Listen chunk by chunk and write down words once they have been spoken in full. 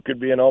could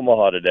be in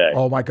Omaha today.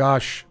 Oh, my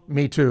gosh.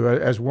 Me too.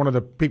 As one of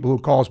the people who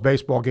calls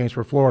baseball games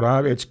for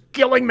Florida, it's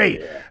killing me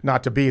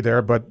not to be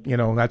there, but,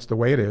 that's the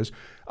way it is.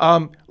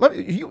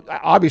 You,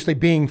 obviously,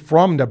 being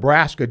from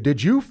Nebraska,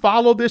 did you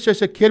follow this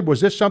as a kid?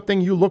 Was this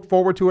something you look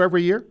forward to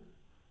every year?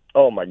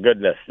 Oh, my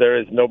goodness. There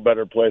is no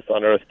better place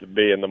on earth to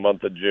be in the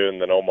month of June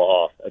than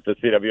Omaha at the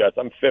CWS.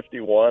 I'm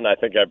 51. I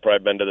think I've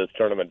probably been to this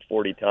tournament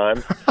 40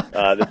 times.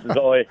 This is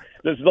only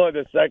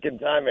the second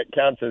time it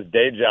counts as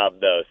day job,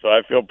 though, so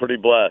I feel pretty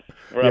blessed.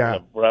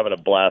 We're having a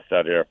blast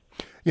out here.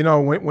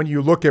 When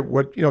you look at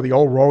what, the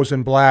old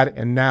Rosenblatt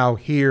and now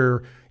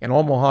here, and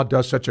Omaha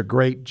does such a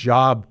great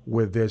job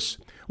with this,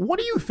 what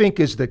do you think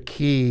is the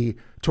key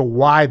to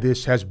why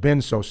this has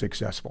been so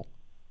successful?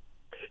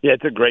 Yeah,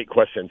 it's a great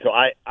question. So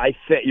I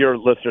think your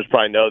listeners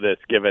probably know this,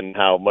 given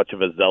how much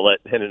of a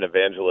zealot and an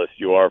evangelist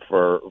you are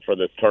for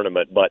this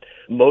tournament. But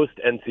most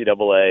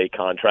NCAA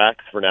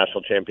contracts for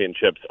national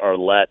championships are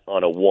let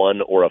on a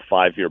 1 or a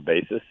 5-year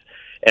basis.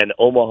 And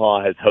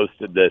Omaha has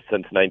hosted this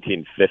since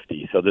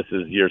 1950. So this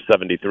is year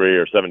 73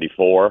 or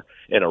 74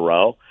 in a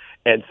row.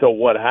 And so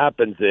what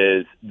happens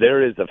is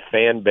there is a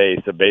fan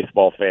base of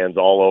baseball fans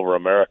all over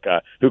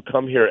America who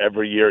come here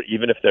every year,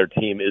 even if their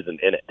team isn't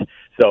in it.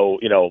 So,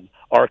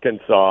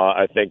 Arkansas,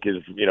 I think,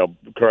 is,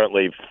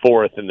 currently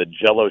 4th in the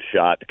Jello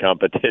shot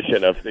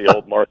competition of the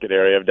old market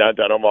area of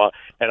downtown Omaha.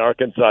 And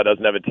Arkansas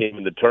doesn't have a team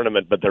in the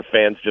tournament, but their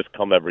fans just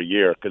come every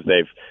year because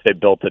they've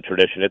built a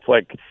tradition.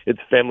 It's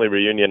family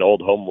reunion,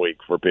 old home week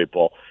for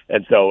people.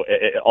 And so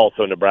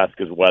also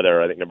Nebraska's weather.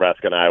 I think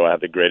Nebraska and Iowa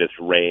have the greatest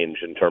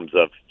range in terms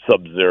of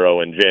sub-zero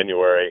in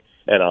January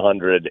and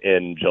 100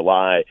 in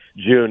July.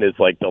 June is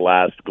like the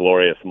last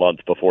glorious month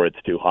before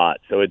it's too hot.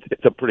 So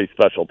it's a pretty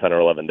special 10 or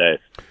 11 days.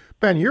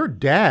 Ben, your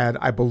dad,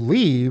 I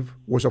believe,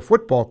 was a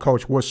football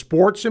coach. Was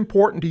sports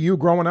important to you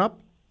growing up?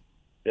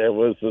 It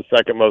was the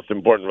second most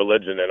important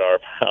religion in our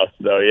house.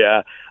 So,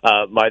 yeah,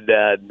 my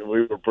dad,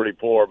 we were pretty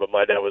poor, but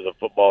my dad was a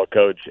football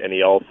coach, and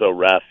he also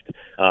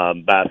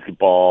refed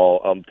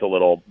basketball, to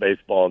little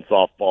baseball and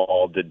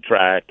softball, did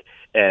track,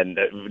 and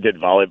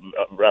did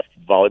ref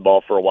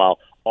volleyball for a while.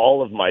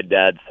 All of my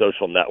dad's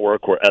social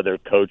network were other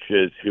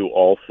coaches who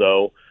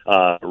also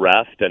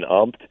refed and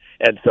umped.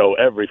 And so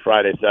every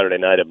Friday, Saturday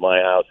night at my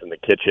house in the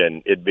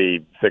kitchen, it'd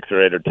be 6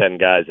 or 8 or 10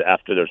 guys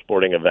after their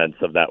sporting events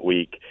of that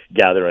week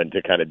gathering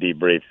to kind of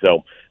debrief.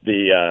 So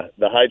the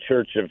high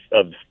church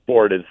of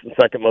sport is the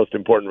second most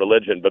important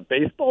religion, but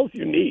baseball's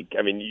unique.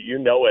 I mean, you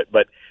know it,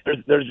 but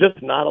there's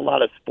just not a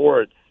lot of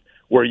sports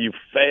where you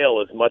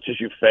fail as much as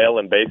you fail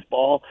in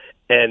baseball,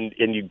 and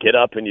you get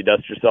up and you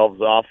dust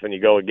yourselves off and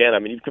you go again. I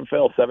mean, you can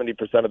fail 70%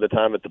 of the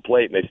time at the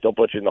plate, and they still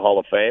put you in the Hall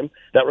of Fame.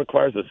 That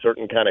requires a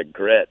certain kind of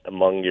grit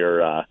among your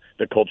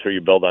the culture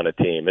you build on a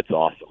team. It's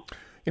awesome.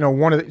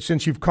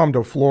 Since you've come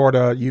to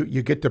Florida,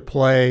 you get to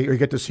play, or you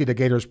get to see the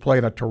Gators play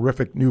in a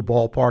terrific new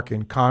ballpark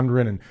in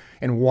Condren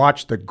and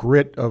watch the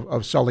grit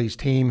of Sully's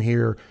team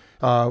here.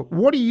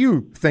 What do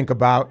you think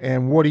about,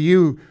 and what do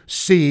you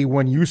see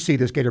when you see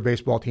this Gator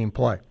baseball team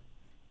play?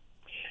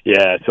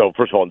 Yeah, so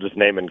first of all, just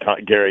naming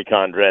Gary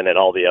Condren and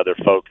all the other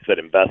folks that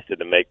invested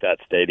to make that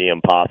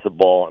stadium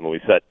possible. I mean, we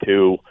set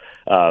 2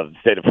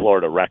 state of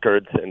Florida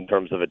records in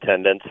terms of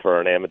attendance for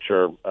an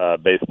amateur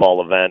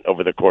baseball event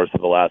over the course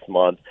of the last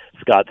month.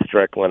 Scott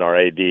Strickland, our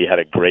AD, had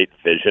a great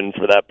vision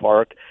for that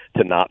park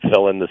to not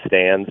fill in the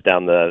stands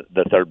down the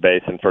third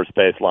base and first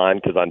base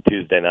line, because on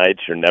Tuesday nights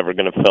you're never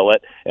going to fill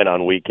it, and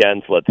on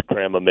weekends let's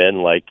cram them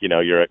in like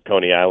you're at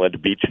Coney Island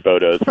beach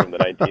photos from the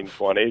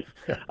 1920s.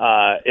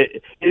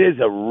 It is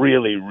a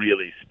really,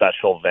 really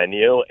special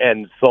venue,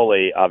 and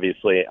Sully,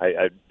 obviously,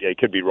 I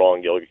could be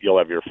wrong. You'll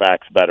have your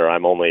facts better.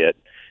 I'm only at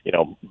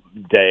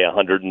day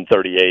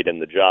 138 in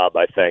the job,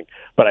 I think.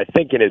 But I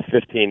think in his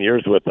 15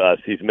 years with us,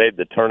 he's made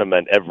the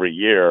tournament every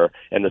year,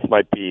 and this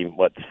might be,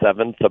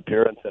 7th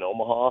appearance in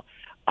Omaha.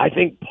 I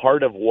think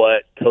part of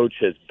what Coach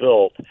has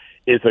built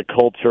is a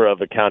culture of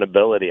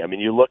accountability. I mean,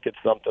 you look at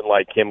something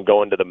like him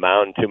going to the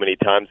mound too many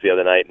times the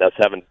other night and us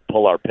having to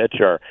pull our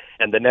pitcher,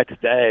 and the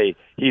next day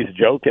he's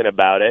joking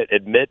about it,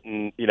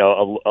 admitting,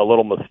 a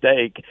little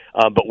mistake,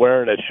 but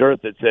wearing a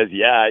shirt that says,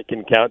 yeah, I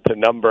can count to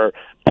number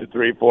 2,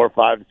 3, 4,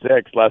 5,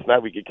 6. Last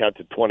night we could count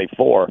to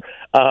 24.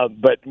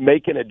 But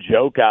making a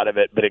joke out of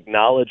it, but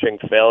acknowledging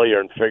failure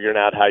and figuring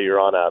out how you're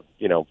on a,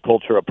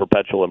 culture of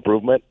perpetual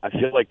improvement. I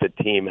feel like the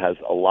team has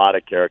a lot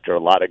of character, a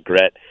lot of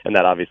grit, and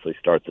that obviously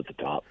starts at the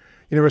top.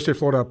 University of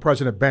Florida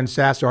President Ben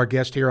Sasse, our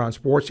guest here on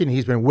Sports Scene.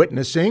 He's been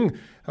witnessing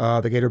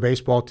the Gator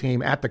baseball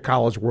team at the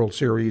College World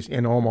Series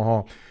in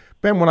Omaha.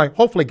 Ben, when I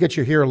hopefully get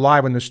you here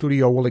live in the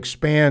studio, we'll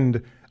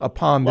expand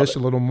upon this a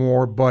little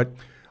more. But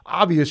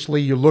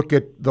obviously, you look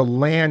at the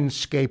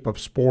landscape of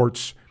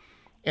sports,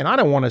 and I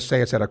don't want to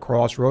say it's at a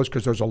crossroads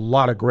because there's a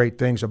lot of great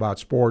things about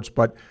sports.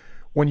 But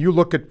when you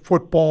look at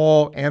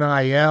football,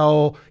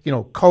 NIL,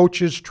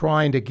 coaches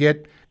trying to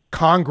get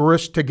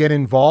Congress to get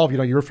involved.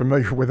 You're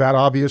familiar with that,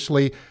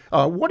 obviously.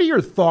 What are your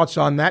thoughts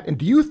on that? And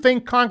do you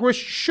think Congress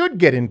should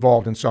get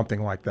involved in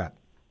something like that?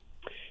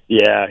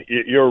 Yeah,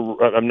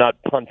 I'm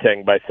not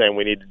punting by saying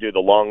we need to do the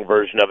long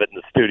version of it in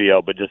the studio,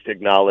 but just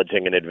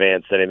acknowledging in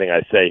advance anything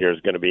I say here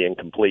is going to be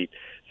incomplete.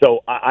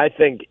 So I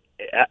think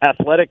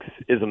athletics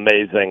is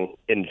amazing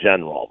in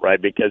general, right?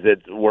 Because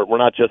we're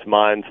not just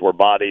minds, we're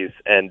bodies,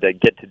 and to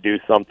get to do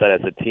something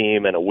as a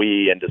team and a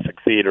we, and to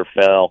succeed or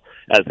fail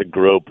as a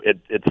group,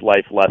 it's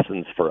life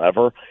lessons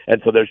forever.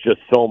 And so there's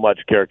just so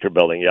much character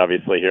building. You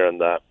obviously hearing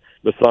the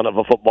son of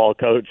a football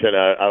coach, and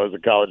I was a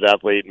college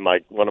athlete, and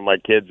one of my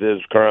kids is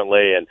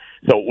currently, and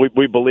so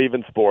we believe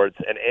in sports,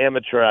 and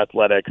amateur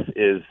athletics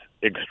is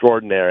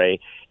extraordinary.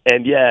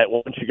 And yet,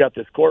 once you got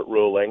this court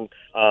ruling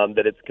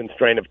that it's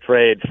constraint of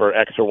trade for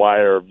X or Y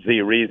or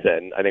Z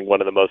reason, I think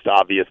one of the most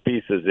obvious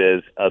pieces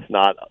is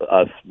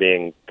us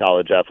being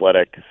college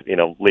athletics,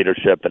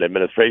 leadership and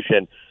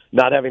administration,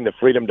 not having the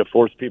freedom to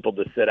force people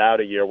to sit out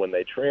a year when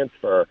they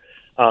transfer.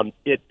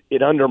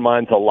 It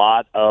undermines a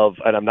lot of,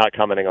 and I'm not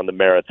commenting on the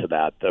merits of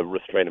that, the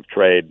restraint of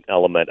trade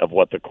element of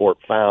what the court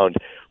found,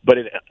 but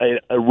it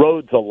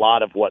erodes a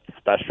lot of what's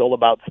special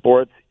about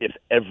sports if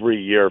every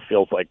year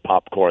feels like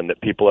popcorn,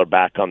 that people are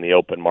back on the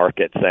open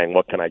market saying,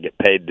 what can I get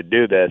paid to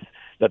do this?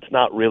 That's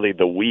not really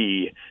the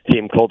we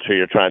team culture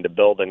you're trying to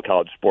build in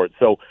college sports.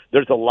 So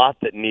there's a lot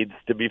that needs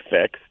to be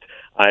fixed.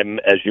 I'm,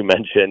 as you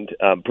mentioned,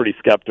 pretty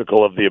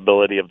skeptical of the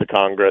ability of the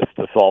Congress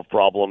to solve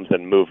problems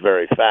and move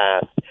very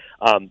fast.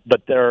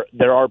 But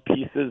there are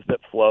pieces that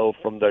flow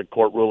from the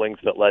court rulings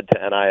that led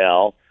to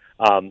NIL.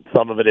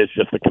 Some of it is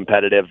just the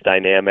competitive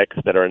dynamics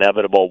that are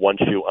inevitable once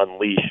you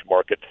unleash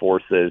market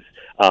forces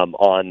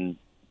on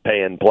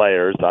paying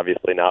players,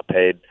 obviously not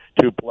paid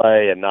to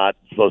play and not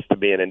supposed to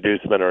be an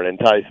inducement or an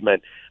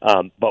enticement.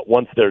 But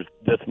once there's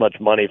this much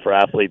money for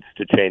athletes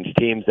to change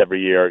teams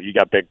every year, you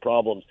got big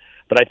problems.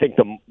 But I think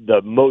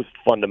the most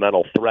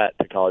fundamental threat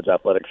to college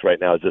athletics right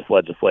now is this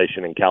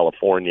legislation in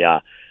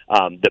California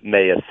that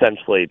may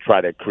essentially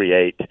try to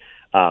create,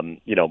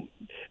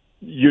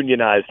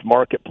 unionized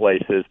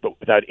marketplaces, but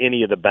without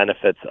any of the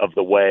benefits of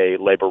the way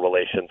labor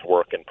relations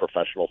work in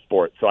professional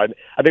sports. So I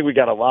think we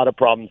got a lot of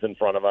problems in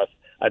front of us.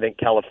 I think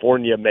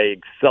California may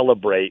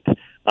celebrate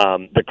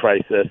the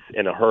crisis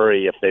in a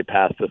hurry if they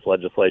pass this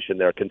legislation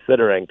they're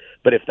considering.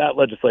 But if that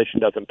legislation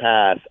doesn't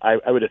pass,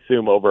 I would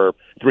assume over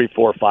 3,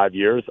 4, 5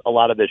 years, a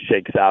lot of this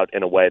shakes out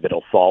in a way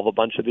that'll solve a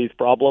bunch of these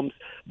problems.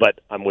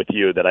 But I'm with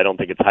you that I don't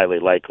think it's highly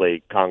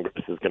likely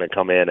Congress is going to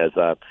come in as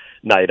a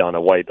knight on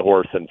a white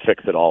horse and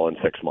fix it all in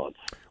 6 months.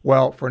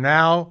 Well, for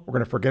now, we're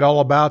going to forget all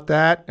about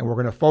that, and we're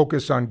going to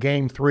focus on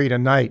Game 3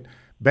 tonight.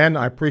 Ben,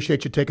 I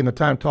appreciate you taking the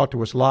time to talk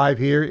to us live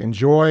here.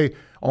 Enjoy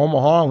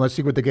Omaha, and let's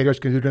see what the Gators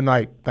can do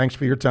tonight. Thanks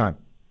for your time.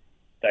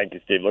 Thank you,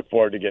 Steve. Look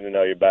forward to getting to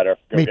know you better.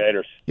 Go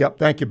Gators. Yep,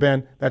 thank you,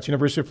 Ben. That's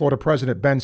University of Florida President Ben